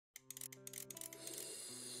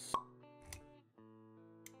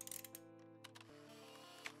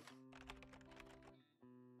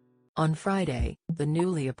On Friday, the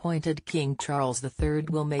newly appointed King Charles III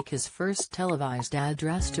will make his first televised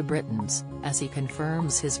address to Britons, as he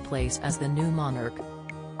confirms his place as the new monarch.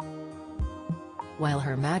 While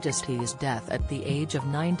Her Majesty's death at the age of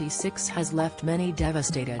 96 has left many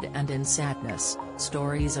devastated and in sadness,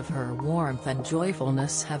 stories of her warmth and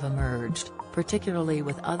joyfulness have emerged, particularly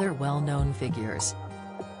with other well-known figures.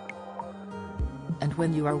 And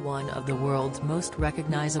when you are one of the world's most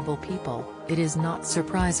recognizable people, it is not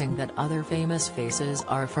surprising that other famous faces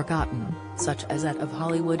are forgotten, such as that of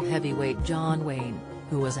Hollywood heavyweight John Wayne,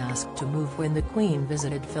 who was asked to move when the Queen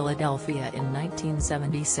visited Philadelphia in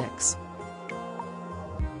 1976.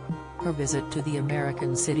 Her visit to the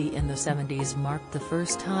American city in the 70s marked the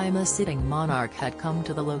first time a sitting monarch had come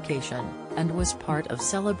to the location, and was part of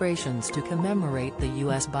celebrations to commemorate the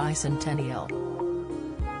U.S. bicentennial.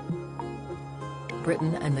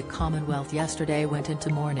 Britain and the Commonwealth yesterday went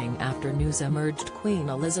into mourning after news emerged Queen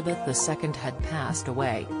Elizabeth II had passed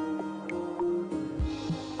away.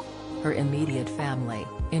 Her immediate family,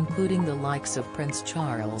 including the likes of Prince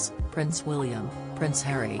Charles, Prince William, Prince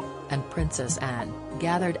Harry, and Princess Anne,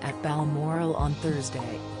 gathered at Balmoral on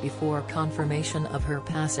Thursday, before confirmation of her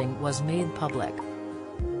passing was made public.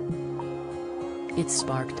 It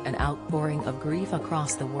sparked an outpouring of grief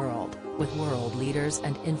across the world, with world leaders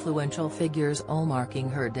and influential figures all marking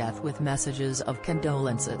her death with messages of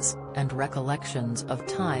condolences, and recollections of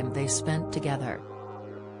time they spent together.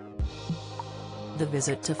 The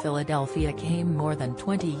visit to Philadelphia came more than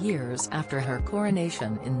 20 years after her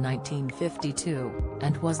coronation in 1952,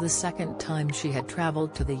 and was the second time she had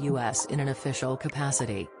traveled to the U.S. in an official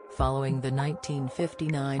capacity, following the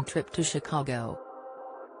 1959 trip to Chicago.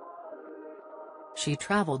 She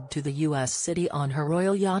traveled to the U.S. city on her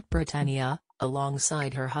royal yacht Britannia,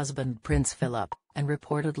 alongside her husband Prince Philip, and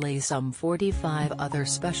reportedly some 45 other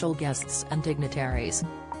special guests and dignitaries.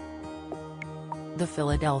 The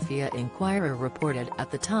Philadelphia Inquirer reported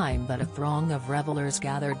at the time that a throng of revelers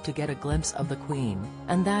gathered to get a glimpse of the Queen,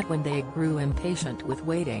 and that when they grew impatient with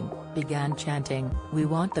waiting, began chanting, "We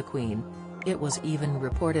want the Queen." It was even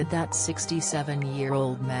reported that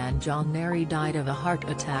 67-year-old man John Mary died of a heart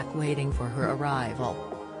attack waiting for her arrival.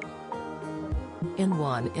 In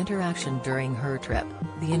one interaction during her trip,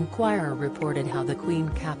 the Inquirer reported how the Queen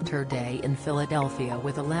capped her day in Philadelphia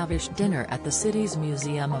with a lavish dinner at the city's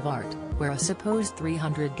Museum of Art, where a supposed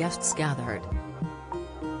 300 guests gathered.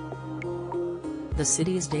 The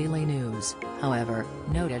city's Daily News, however,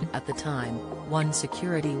 noted at the time, one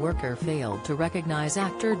security worker failed to recognize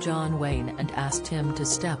actor John Wayne and asked him to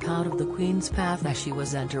step out of the Queen's path as she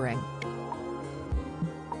was entering.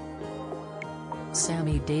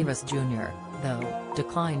 Sammy Davis Jr., though,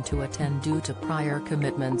 declined to attend due to prior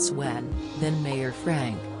commitments when then-Mayor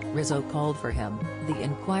Frank Rizzo called for him, the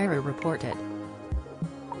Inquirer reported.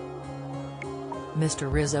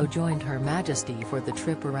 Mr. Rizzo joined Her Majesty for the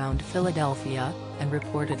trip around Philadelphia, and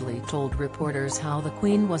reportedly told reporters how the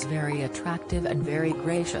Queen was very attractive and very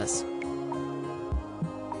gracious.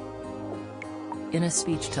 In a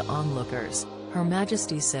speech to onlookers, Her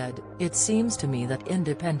Majesty said, "It seems to me that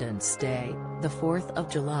Independence Day, the 4th of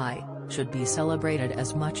July, should be celebrated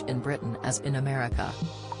as much in Britain as in America.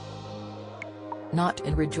 Not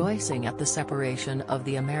in rejoicing at the separation of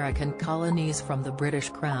the American colonies from the British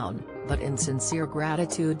Crown, but in sincere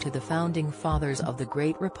gratitude to the founding fathers of the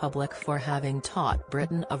great republic for having taught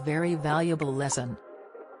Britain a very valuable lesson.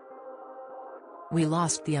 We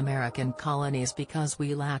lost the American colonies because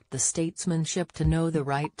we lacked the statesmanship to know the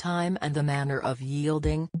right time and the manner of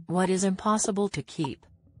yielding what is impossible to keep."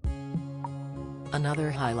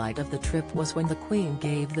 Another highlight of the trip was when the Queen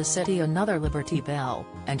gave the city another Liberty Bell,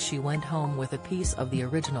 and she went home with a piece of the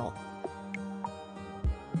original.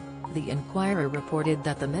 The Inquirer reported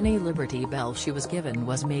that the mini Liberty Bell she was given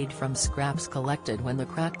was made from scraps collected when the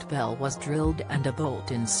cracked bell was drilled and a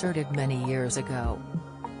bolt inserted many years ago.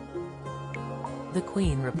 The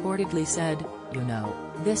Queen reportedly said, "You know,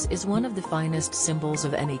 this is one of the finest symbols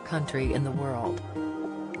of any country in the world.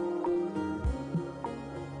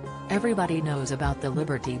 Everybody knows about the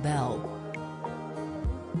Liberty Bell."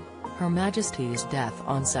 Her Majesty's death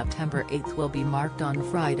on September 8 will be marked on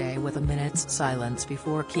Friday with a minute's silence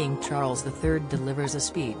before King Charles III delivers a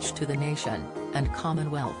speech to the nation and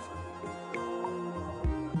Commonwealth.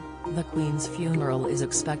 The Queen's funeral is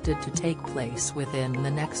expected to take place within the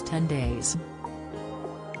next 10 days.